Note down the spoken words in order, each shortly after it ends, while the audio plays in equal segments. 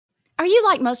Are you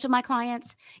like most of my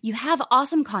clients? You have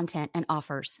awesome content and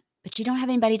offers, but you don't have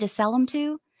anybody to sell them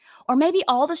to? Or maybe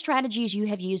all the strategies you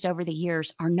have used over the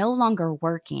years are no longer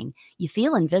working. You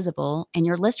feel invisible and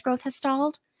your list growth has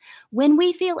stalled? When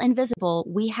we feel invisible,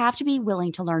 we have to be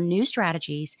willing to learn new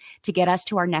strategies to get us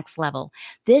to our next level.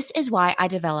 This is why I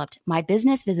developed my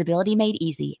Business Visibility Made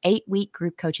Easy 8-week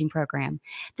group coaching program.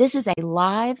 This is a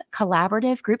live,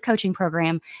 collaborative group coaching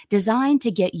program designed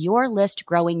to get your list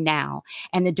growing now,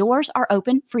 and the doors are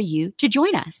open for you to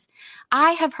join us.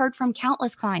 I have heard from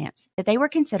countless clients that they were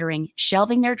considering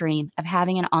shelving their dream of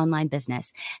having an online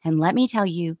business, and let me tell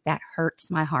you, that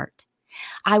hurts my heart.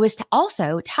 I was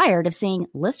also tired of seeing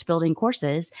list building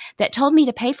courses that told me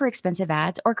to pay for expensive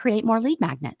ads or create more lead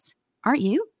magnets. Aren't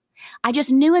you? I just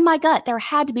knew in my gut there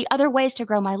had to be other ways to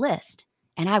grow my list.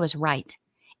 And I was right.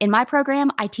 In my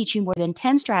program, I teach you more than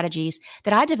 10 strategies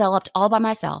that I developed all by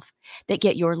myself that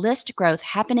get your list growth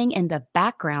happening in the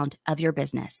background of your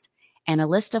business, and a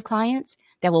list of clients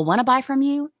that will want to buy from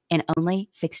you in only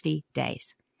 60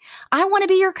 days. I want to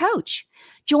be your coach.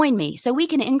 Join me so we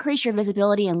can increase your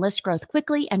visibility and list growth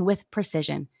quickly and with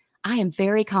precision. I am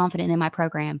very confident in my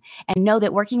program and know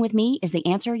that working with me is the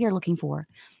answer you're looking for.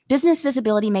 Business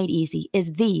Visibility Made Easy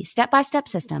is the step-by-step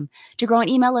system to grow an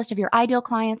email list of your ideal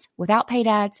clients without paid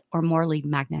ads or more lead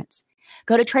magnets.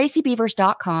 Go to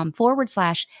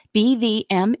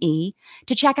tracybeavers.com/BVME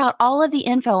to check out all of the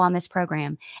info on this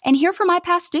program and hear from my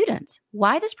past students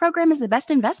why this program is the best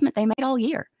investment they made all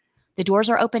year. The doors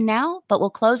are open now, but will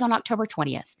close on October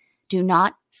 20th. Do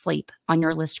not sleep on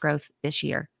your list growth this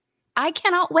year. I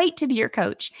cannot wait to be your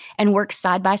coach and work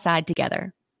side by side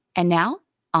together. And now,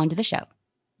 on to the show.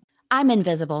 I'm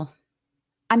invisible.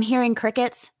 I'm hearing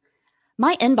crickets.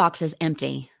 My inbox is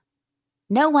empty.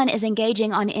 No one is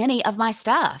engaging on any of my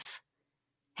stuff.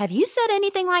 Have you said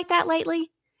anything like that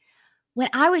lately? When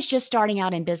I was just starting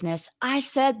out in business, I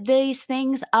said these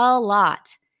things a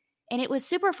lot. And it was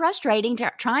super frustrating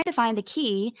trying to find the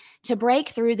key to break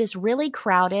through this really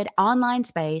crowded online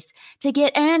space to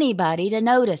get anybody to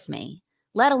notice me,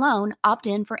 let alone opt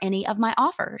in for any of my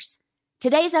offers.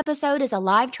 Today's episode is a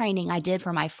live training I did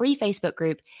for my free Facebook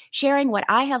group, sharing what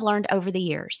I have learned over the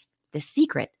years, the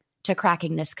secret to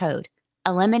cracking this code,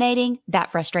 eliminating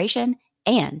that frustration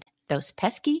and those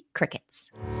pesky crickets.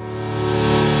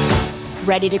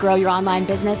 Ready to grow your online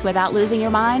business without losing your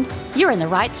mind? You're in the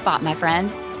right spot, my friend.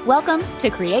 Welcome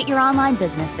to Create Your Online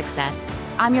Business Success.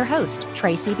 I'm your host,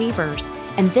 Tracy Beavers,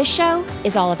 and this show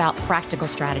is all about practical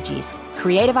strategies,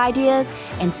 creative ideas,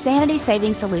 and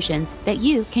sanity-saving solutions that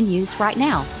you can use right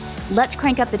now. Let's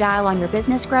crank up the dial on your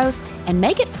business growth and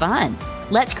make it fun.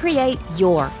 Let's create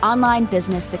your online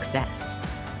business success.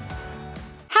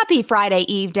 Happy Friday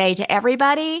Eve day to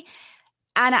everybody.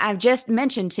 And I've just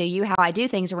mentioned to you how I do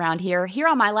things around here. Here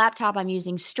on my laptop, I'm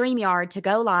using StreamYard to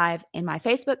go live in my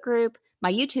Facebook group,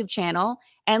 my YouTube channel,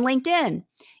 and LinkedIn.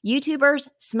 YouTubers,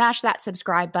 smash that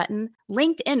subscribe button.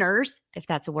 LinkedIners, if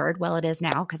that's a word, well, it is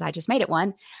now because I just made it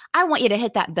one. I want you to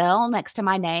hit that bell next to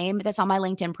my name that's on my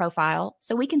LinkedIn profile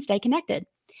so we can stay connected.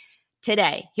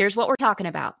 Today, here's what we're talking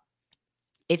about.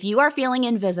 If you are feeling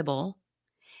invisible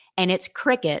and it's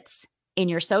crickets in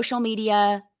your social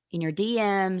media, in your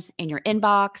DMs, in your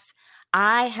inbox,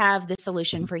 I have the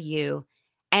solution for you,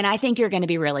 and I think you're going to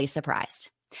be really surprised.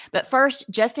 But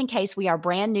first, just in case we are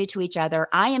brand new to each other,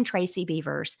 I am Tracy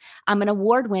Beavers. I'm an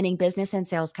award-winning business and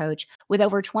sales coach with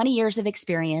over 20 years of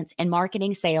experience in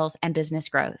marketing, sales, and business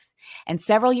growth. And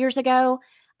several years ago,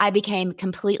 I became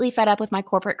completely fed up with my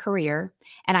corporate career,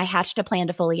 and I hatched a plan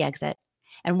to fully exit.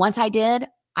 And once I did,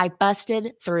 I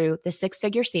busted through the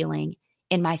six-figure ceiling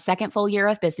in my second full year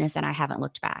of business, and I haven't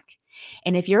looked back.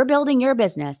 And if you're building your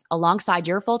business alongside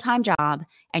your full-time job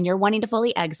and you're wanting to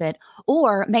fully exit,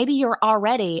 or maybe you're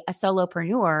already a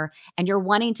solopreneur and you're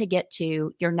wanting to get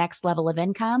to your next level of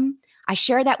income, I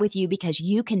share that with you because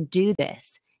you can do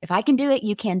this. If I can do it,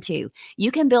 you can too. You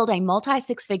can build a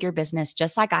multi-six-figure business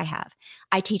just like I have.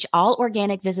 I teach all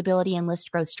organic visibility and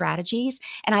list growth strategies,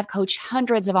 and I've coached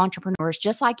hundreds of entrepreneurs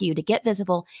just like you to get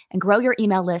visible and grow your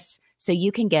email lists so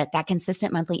you can get that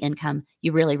consistent monthly income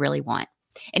you really, really want.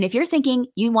 And if you're thinking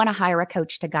you want to hire a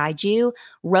coach to guide you,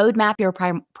 roadmap your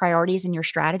priorities and your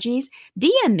strategies,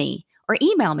 DM me or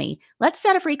email me. Let's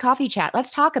set a free coffee chat.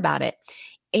 Let's talk about it.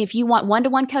 If you want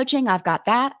one-to-one coaching, I've got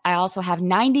that. I also have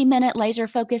 90-minute laser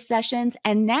focus sessions,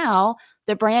 and now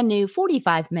the brand new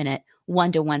 45-minute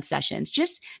one-to-one sessions.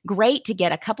 Just great to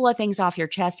get a couple of things off your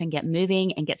chest and get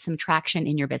moving and get some traction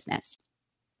in your business.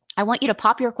 I want you to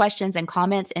pop your questions and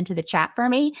comments into the chat for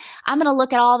me. I'm going to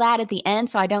look at all that at the end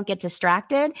so I don't get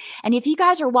distracted. And if you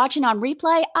guys are watching on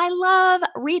replay, I love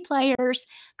replayers.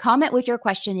 Comment with your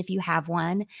question if you have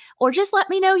one, or just let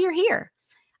me know you're here.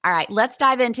 All right, let's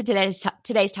dive into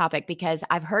today's topic, because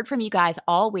I've heard from you guys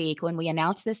all week when we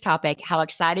announced this topic, how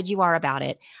excited you are about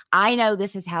it. I know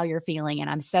this is how you're feeling, and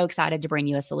I'm so excited to bring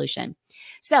you a solution.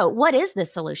 So what is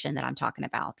this solution that I'm talking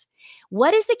about?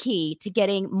 What is the key to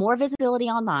getting more visibility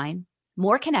online,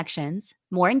 more connections,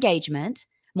 more engagement,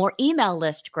 more email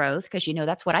list growth, because you know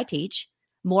that's what I teach,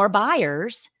 more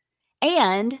buyers,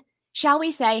 and shall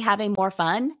we say having more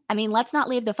fun? I mean, let's not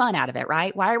leave the fun out of it,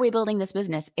 right? Why are we building this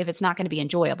business if it's not going to be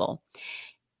enjoyable?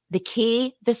 The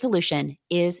key, the solution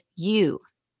is you.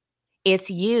 It's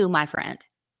you, my friend.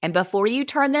 And before you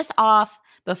turn this off,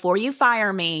 before you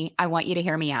fire me, I want you to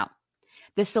hear me out.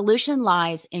 The solution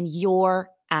lies in your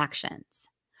actions.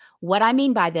 What I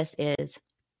mean by this is,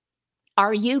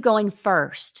 are you going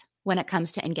first when it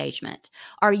comes to engagement?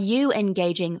 Are you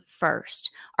engaging first?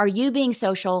 Are you being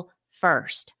social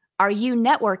first? Are you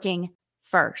networking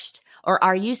first? Or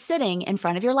are you sitting in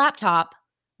front of your laptop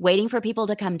waiting for people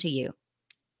to come to you?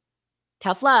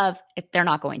 Tough love if they're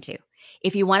not going to.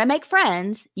 If you want to make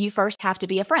friends, you first have to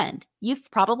be a friend. You've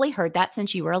probably heard that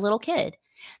since you were a little kid.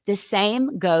 The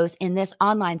same goes in this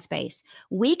online space.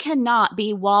 We cannot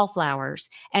be wallflowers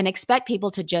and expect people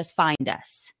to just find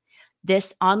us.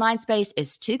 This online space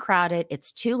is too crowded.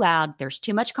 It's too loud. There's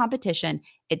too much competition.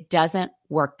 It doesn't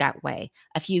work that way.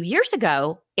 A few years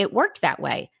ago, it worked that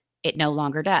way. It no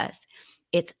longer does.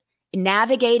 It's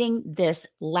navigating this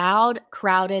loud,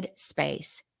 crowded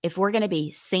space. If we're going to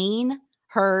be seen,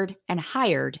 heard, and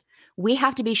hired, we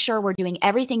have to be sure we're doing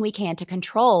everything we can to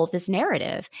control this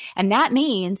narrative. And that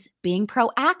means being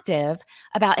proactive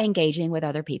about engaging with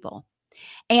other people.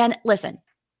 And listen,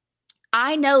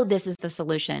 I know this is the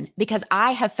solution because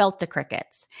I have felt the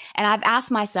crickets, and I've asked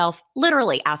myself,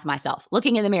 literally asked myself,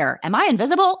 looking in the mirror, am I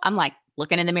invisible? I'm like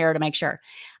looking in the mirror to make sure.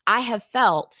 I have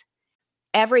felt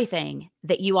everything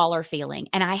that you all are feeling,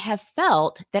 and I have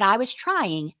felt that I was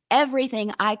trying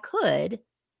everything I could,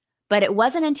 but it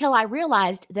wasn't until I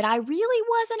realized that I really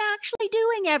wasn't actually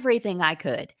doing everything I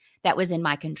could that was in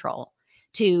my control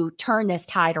to turn this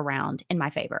tide around in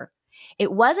my favor.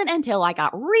 It wasn't until I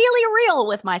got really real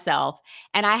with myself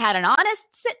and I had an honest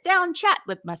sit-down chat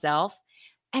with myself.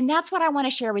 And that's what I want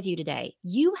to share with you today.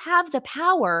 You have the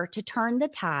power to turn the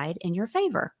tide in your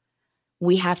favor.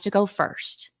 We have to go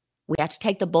first. We have to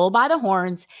take the bull by the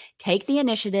horns, take the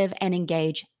initiative, and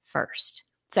engage first.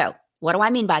 So what do I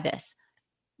mean by this?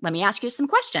 Let me ask you some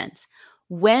questions.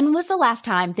 When was the last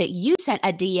time that you sent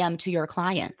a DM to your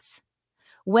clients?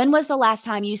 When was the last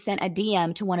time you sent a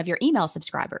DM to one of your email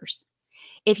subscribers?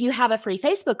 If you have a free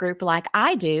Facebook group like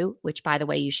I do, which by the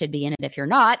way, you should be in it if you're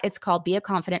not, it's called Be a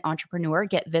Confident Entrepreneur,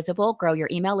 Get Visible, Grow Your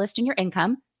Email List and Your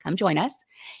Income. Come join us.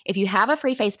 If you have a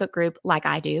free Facebook group like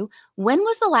I do, when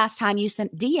was the last time you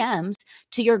sent DMs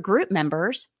to your group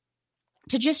members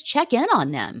to just check in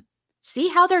on them? See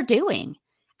how they're doing.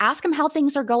 Ask them how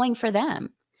things are going for them.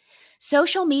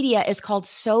 Social media is called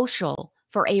social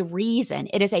for a reason.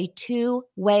 It is a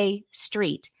two-way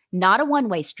street, not a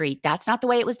one-way street. That's not the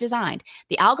way it was designed.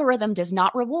 The algorithm does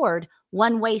not reward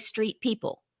one-way street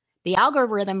people. The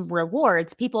algorithm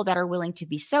rewards people that are willing to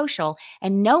be social,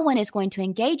 and no one is going to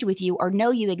engage with you or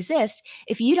know you exist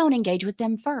if you don't engage with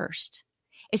them first.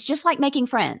 It's just like making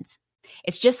friends.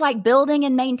 It's just like building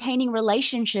and maintaining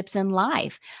relationships in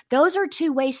life. Those are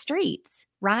two-way streets,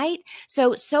 right?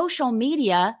 So social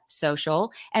media,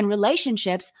 social, and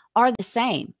relationships are the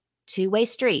same. Two-way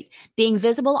street. Being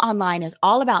visible online is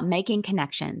all about making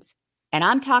connections. And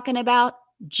I'm talking about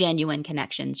genuine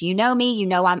connections. You know me, you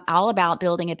know I'm all about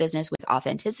building a business with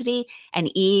authenticity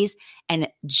and ease and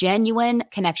genuine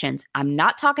connections. I'm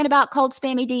not talking about cold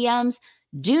spammy DMs.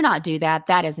 Do not do that.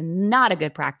 That is not a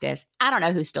good practice. I don't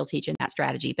know who's still teaching that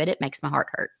strategy, but it makes my heart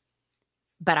hurt.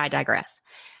 But I digress.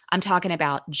 I'm talking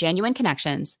about genuine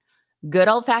connections, good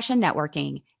old-fashioned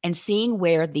networking, and seeing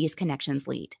where these connections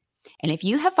lead. And if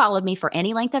you have followed me for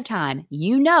any length of time,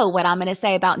 you know what I'm going to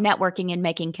say about networking and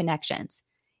making connections.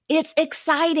 It's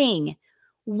exciting.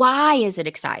 Why is it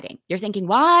exciting? You're thinking,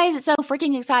 why is it so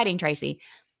freaking exciting, Tracy?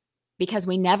 Because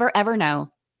we never, ever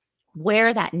know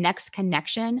where that next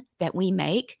connection that we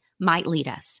make might lead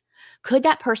us. Could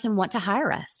that person want to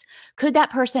hire us? Could that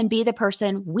person be the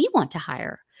person we want to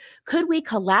hire? Could we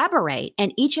collaborate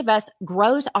and each of us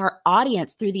grows our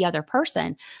audience through the other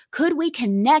person? Could we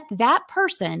connect that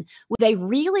person with a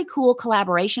really cool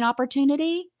collaboration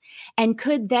opportunity? And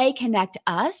could they connect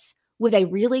us with a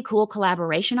really cool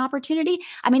collaboration opportunity.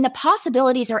 I mean, the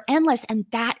possibilities are endless, and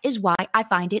that is why I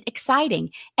find it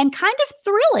exciting and kind of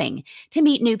thrilling to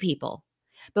meet new people.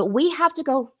 But we have to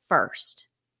go first.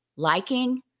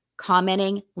 Liking,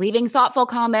 commenting, leaving thoughtful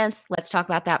comments. Let's talk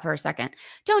about that for a second.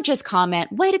 Don't just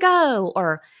comment, way to go,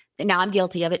 or now I'm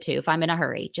guilty of it too if I'm in a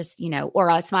hurry, just, or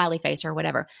a smiley face or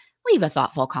whatever. Leave a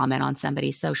thoughtful comment on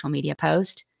somebody's social media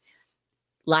post.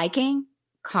 Liking,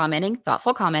 commenting,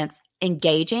 thoughtful comments,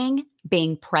 engaging,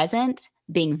 being present,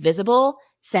 being visible,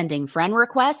 sending friend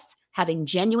requests, having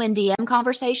genuine DM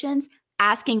conversations,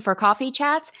 asking for coffee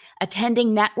chats,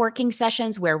 attending networking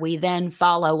sessions where we then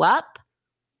follow up.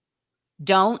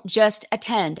 Don't just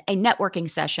attend a networking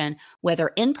session, whether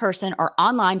in person or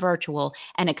online virtual,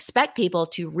 and expect people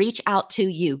to reach out to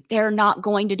you. They're not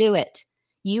going to do it.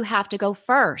 You have to go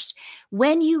first.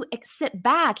 When you sit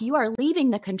back, you are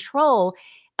leaving the control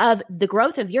of the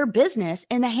growth of your business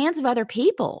in the hands of other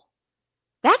people.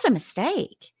 That's a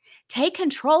mistake. Take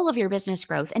control of your business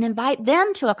growth and invite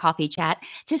them to a coffee chat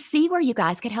to see where you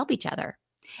guys could help each other.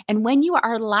 And when you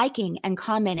are liking and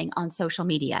commenting on social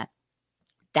media,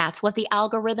 that's what the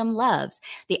algorithm loves.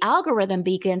 The algorithm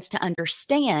begins to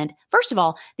understand, first of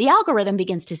all, the algorithm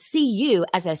begins to see you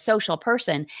as a social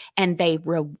person, and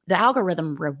the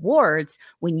algorithm rewards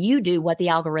when you do what the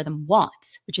algorithm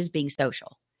wants, which is being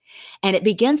social. And it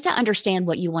begins to understand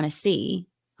what you want to see,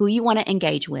 who you want to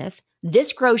engage with.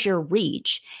 This grows your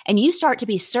reach, and you start to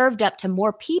be served up to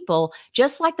more people,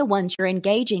 just like the ones you're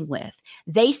engaging with.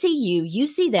 They see you, you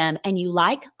see them, and you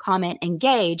like, comment,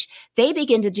 engage. They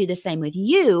begin to do the same with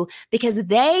you because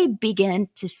they begin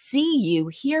to see you,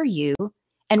 hear you.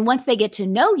 And once they get to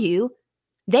know you,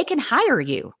 they can hire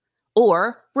you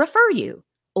or refer you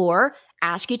or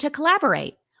ask you to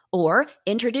collaborate or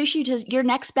introduce you to your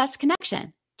next best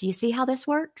connection. Do you see how this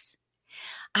works?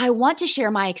 I want to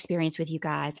share my experience with you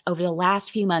guys over the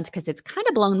last few months because it's kind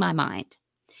of blown my mind.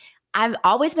 I've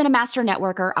always been a master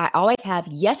networker. I always have.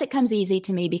 Yes, it comes easy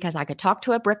to me because I could talk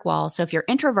to a brick wall. So if you're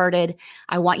introverted,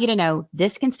 I want you to know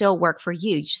this can still work for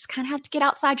you. You just kind of have to get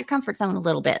outside your comfort zone a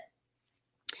little bit.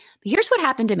 But here's what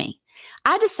happened to me.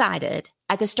 I decided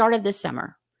at the start of this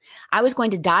summer, I was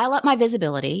going to dial up my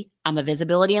visibility. I'm a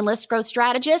visibility and list growth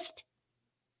strategist.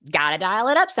 Got to dial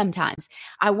it up sometimes.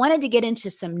 I wanted to get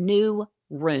into some new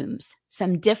rooms,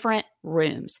 some different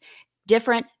rooms,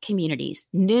 different communities,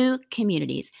 new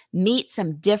communities, meet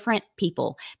some different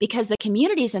people, because the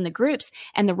communities and the groups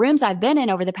and the rooms I've been in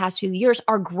over the past few years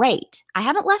are great. I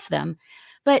haven't left them,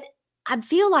 but I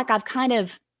feel like I've kind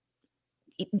of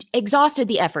exhausted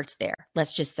the efforts there.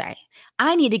 Let's just say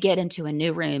I need to get into a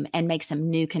new room and make some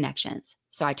new connections.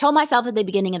 So I told myself at the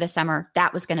beginning of the summer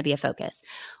that was going to be a focus.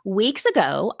 Weeks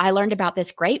ago, I learned about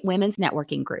this great women's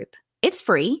networking group. It's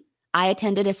free. I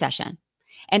attended a session.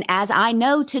 And as I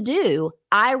know to do,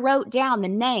 I wrote down the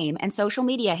name and social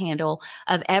media handle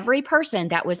of every person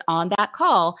that was on that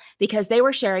call because they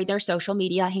were sharing their social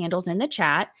media handles in the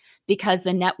chat, because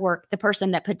the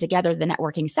person that put together the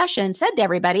networking session said to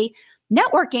everybody,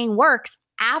 networking works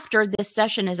after this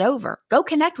session is over. Go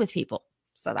connect with people.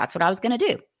 So that's what I was going to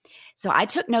do. So I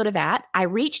took note of that. I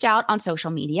reached out on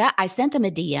social media. I sent them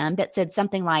a DM that said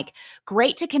something like,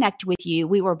 great to connect with you.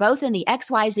 We were both in the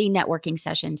XYZ networking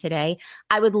session today.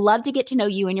 I would love to get to know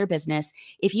you and your business.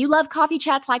 If you love coffee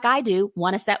chats like I do,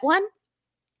 want to set one?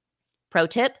 Pro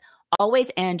tip,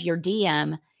 always end your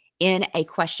DM in a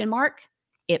question mark.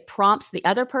 It prompts the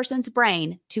other person's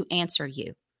brain to answer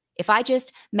you. If I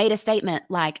just made a statement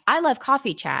like, I love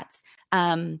coffee chats,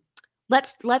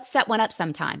 let's set one up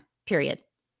sometime, period.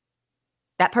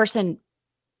 That person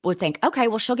would think, okay,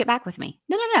 well, she'll get back with me.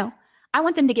 No. I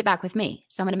want them to get back with me.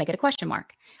 So I'm going to make it a question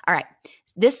mark. All right.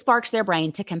 This sparks their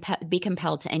brain to be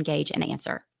compelled to engage and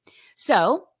answer.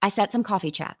 So I set some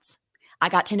coffee chats. I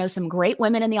got to know some great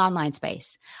women in the online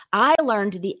space. I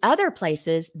learned the other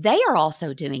places they are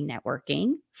also doing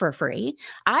networking for free.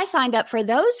 I signed up for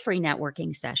those free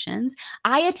networking sessions.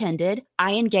 I attended,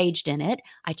 I engaged in it.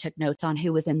 I took notes on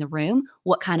who was in the room,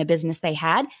 what kind of business they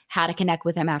had, how to connect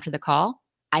with them after the call.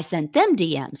 I sent them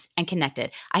DMs and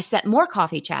connected. I set more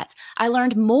coffee chats. I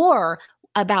learned more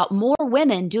about more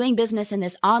women doing business in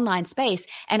this online space,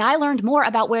 and I learned more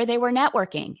about where they were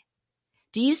networking.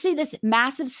 Do you see this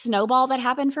massive snowball that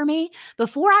happened for me?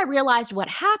 Before I realized what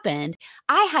happened,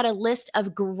 I had a list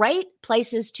of great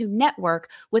places to network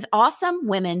with awesome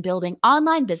women building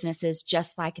online businesses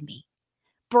just like me.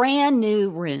 Brand new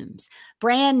rooms,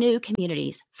 brand new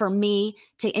communities for me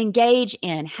to engage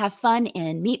in, have fun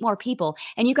in, meet more people.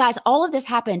 And you guys, all of this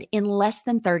happened in less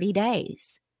than 30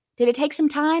 days. Did it take some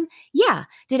time? Yeah.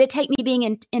 Did it take me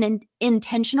being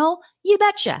intentional? You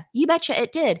betcha. You betcha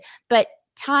it did. But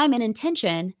time and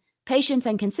intention, patience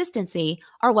and consistency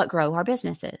are what grow our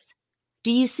businesses.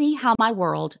 Do you see how my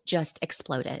world just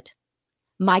exploded?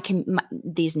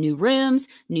 These new rooms,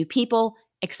 new people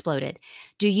exploded.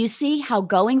 Do you see how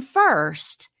going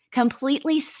first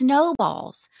completely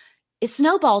snowballs? It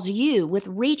snowballs you with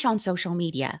reach on social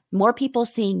media, more people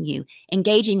seeing you,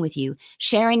 engaging with you,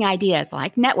 sharing ideas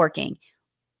like networking,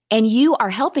 and you are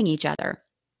helping each other.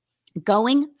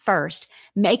 Going first,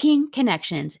 making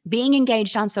connections, being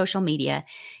engaged on social media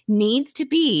needs to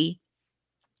be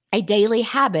a daily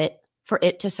habit for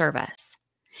it to serve us.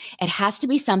 It has to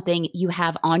be something you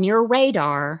have on your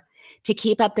radar to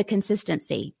keep up the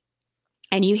consistency.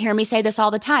 And you hear me say this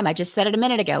all the time. I just said it a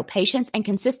minute ago. Patience and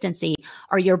consistency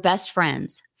are your best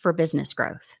friends for business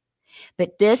growth.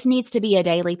 But this needs to be a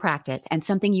daily practice and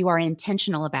something you are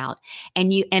intentional about.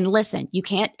 And listen, you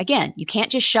can't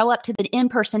just show up to the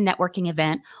in-person networking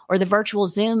event or the virtual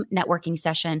Zoom networking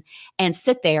session and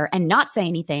sit there and not say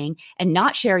anything and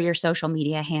not share your social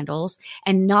media handles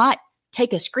and not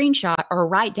take a screenshot or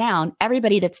write down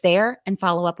everybody that's there and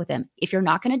follow up with them. If you're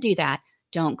not going to do that,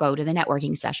 don't go to the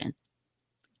networking session.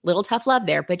 Little tough love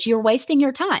there, but you're wasting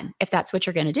your time if that's what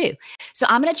you're going to do. So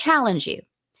I'm going to challenge you.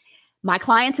 My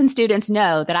clients and students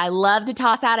know that I love to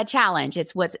toss out a challenge.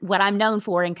 It's what I'm known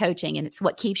for in coaching, and it's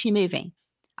what keeps you moving.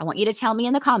 I want you to tell me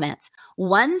in the comments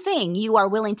one thing you are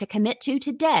willing to commit to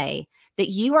today that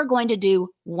you are going to do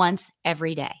once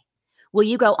every day. Will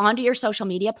you go onto your social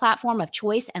media platform of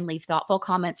choice and leave thoughtful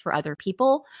comments for other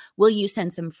people? Will you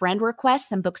send some friend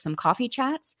requests and book some coffee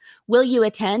chats? Will you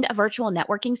attend a virtual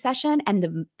networking session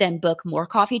and then book more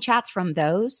coffee chats from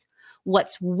those?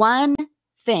 What's one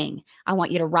thing? I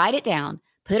want you to write it down,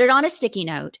 put it on a sticky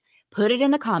note, put it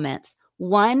in the comments.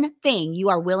 One thing you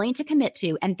are willing to commit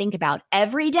to and think about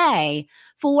every day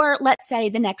for, let's say,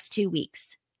 the next 2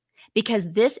 weeks.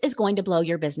 Because this is going to blow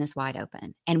your business wide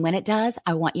open. And when it does,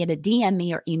 I want you to DM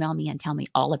me or email me and tell me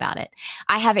all about it.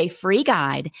 I have a free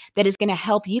guide that is going to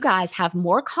help you guys have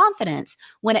more confidence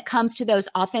when it comes to those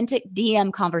authentic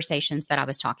DM conversations that I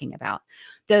was talking about.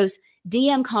 Those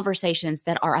DM conversations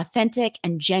that are authentic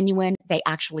and genuine. They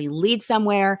actually lead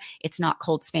somewhere. It's not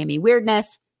cold, spammy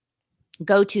weirdness.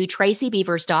 Go to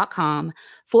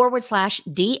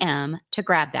tracybeavers.com/DM to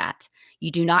grab that.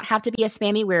 You do not have to be a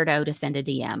spammy weirdo to send a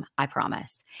DM, I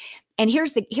promise. And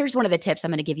here's one of the tips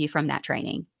I'm going to give you from that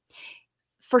training.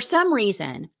 For some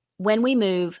reason, when we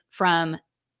move from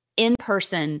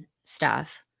in-person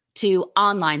stuff to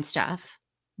online stuff,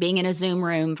 being in a Zoom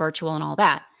room, virtual and all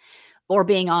that, or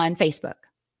being on Facebook,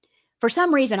 for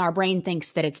some reason, our brain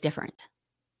thinks that it's different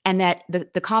and that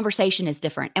the conversation is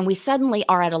different. And we suddenly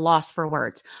are at a loss for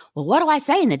words. Well, what do I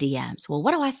say in the DMs? Well,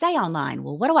 what do I say online?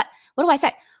 Well, what do I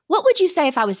say? What would you say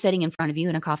if I was sitting in front of you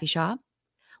in a coffee shop?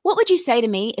 What would you say to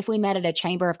me if we met at a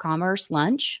Chamber of Commerce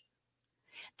lunch?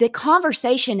 The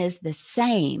conversation is the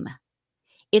same.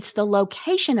 It's the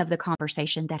location of the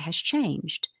conversation that has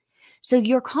changed. So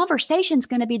your conversation's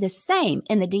going to be the same.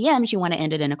 In the DMs, you want to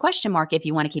end it in a question mark if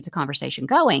you want to keep the conversation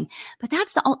going. But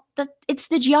that's it's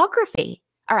the geography.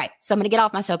 All right, so I'm going to get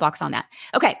off my soapbox on that.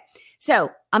 Okay, so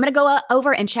I'm going to go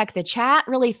over and check the chat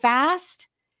really fast.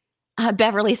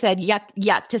 Beverly said,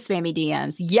 yuck to spammy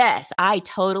DMs. Yes, I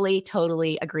totally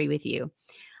agree with you.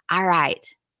 All right.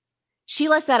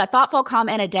 Sheila said a thoughtful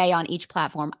comment a day on each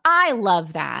platform. I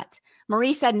love that.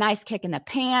 Marie said, nice kick in the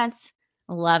pants.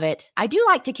 Love it. I do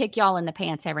like to kick y'all in the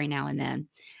pants every now and then.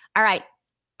 All right.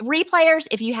 Replayers,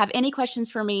 if you have any questions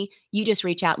for me, you just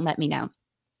reach out and let me know.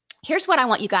 Here's what I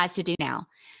want you guys to do now.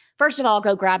 First of all,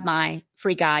 go grab my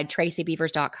free guide,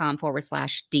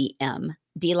 tracybeavers.com/DM.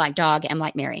 D like dog, M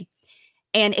like Mary.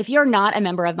 And if you're not a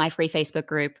member of my free Facebook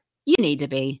group, you need to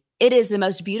be. It is the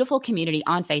most beautiful community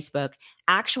on Facebook,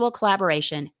 actual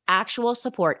collaboration, actual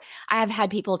support. I have had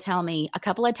people tell me a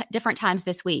couple of different times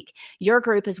this week, your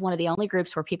group is one of the only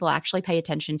groups where people actually pay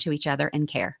attention to each other and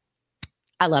care.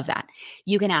 I love that.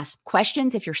 You can ask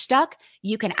questions if you're stuck.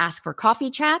 You can ask for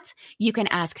coffee chats. You can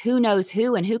ask who knows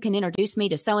who and who can introduce me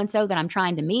to so-and-so that I'm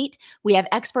trying to meet. We have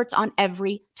experts on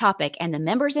every topic, and the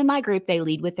members in my group, they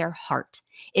lead with their heart.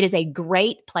 It is a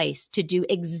great place to do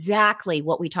exactly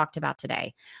what we talked about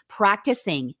today.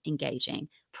 Practicing engaging,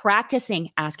 practicing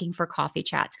asking for coffee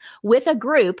chats with a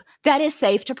group that is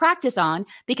safe to practice on,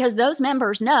 because those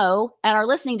members know and are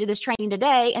listening to this training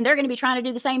today, and they're going to be trying to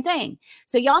do the same thing.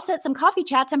 So y'all set some coffee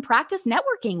chats and practice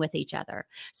networking with each other.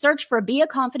 Search for Be a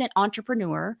Confident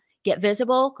Entrepreneur. Get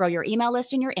visible, grow your email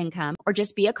list and your income, or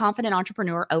just Be a Confident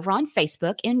Entrepreneur over on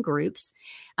Facebook in groups.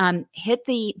 Hit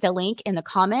the link in the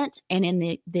comment and in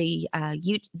the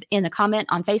comment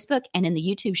on Facebook and in the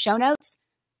YouTube show notes.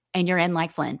 and you're in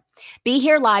like Flynn. Be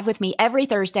here live with me every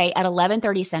Thursday at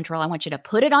 11:30 Central. I want you to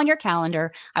put it on your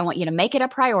calendar. I want you to make it a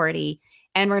priority.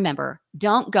 And remember,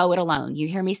 don't go it alone. You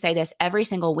hear me say this every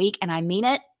single week, and I mean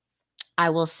it. I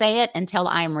will say it until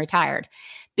I am retired.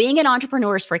 Being an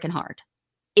entrepreneur is freaking hard.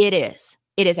 It is.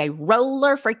 It is a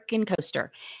roller freaking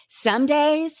coaster. Some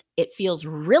days it feels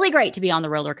really great to be on the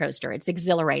roller coaster. It's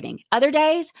exhilarating. Other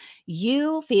days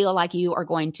you feel like you are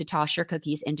going to toss your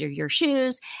cookies into your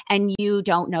shoes and you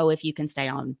don't know if you can stay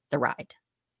on the ride.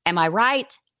 Am I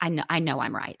right? I know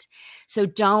I'm right. So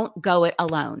don't go it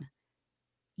alone.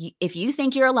 If you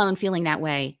think you're alone feeling that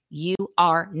way, you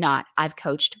are not. I've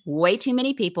coached way too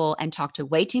many people and talked to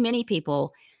way too many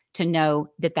people to know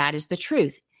that that is the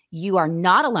truth. You are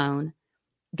not alone.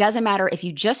 Doesn't matter if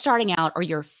you're just starting out or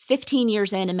you're 15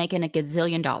 years in and making a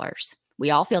gazillion dollars. We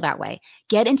all feel that way.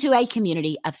 Get into a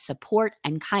community of support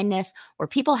and kindness where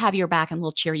people have your back and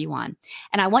will cheer you on.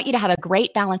 And I want you to have a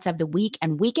great balance of the week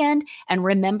and weekend. And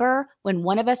remember, when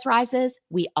one of us rises,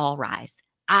 we all rise.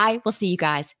 I will see you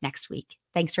guys next week.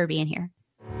 Thanks for being here.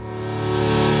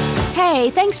 Hey,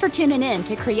 thanks for tuning in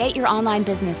to Create Your Online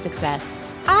Business Success.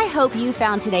 I hope you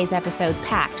found today's episode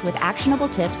packed with actionable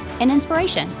tips and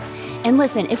inspiration. And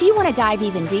listen, if you want to dive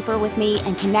even deeper with me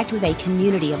and connect with a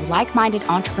community of like-minded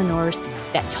entrepreneurs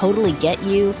that totally get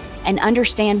you and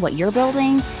understand what you're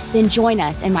building, then join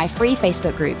us in my free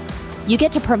Facebook group. You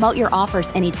get to promote your offers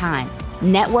anytime,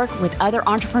 network with other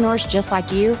entrepreneurs just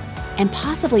like you, and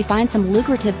possibly find some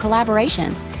lucrative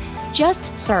collaborations.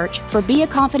 Just search for Be a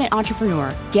Confident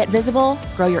Entrepreneur, get visible,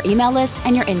 grow your email list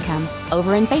and your income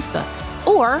over in Facebook.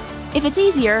 Or if it's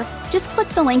easier, just click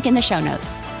the link in the show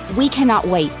notes. We cannot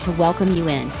wait to welcome you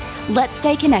in. Let's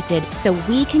stay connected so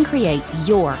we can create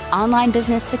your online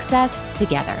business success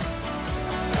together.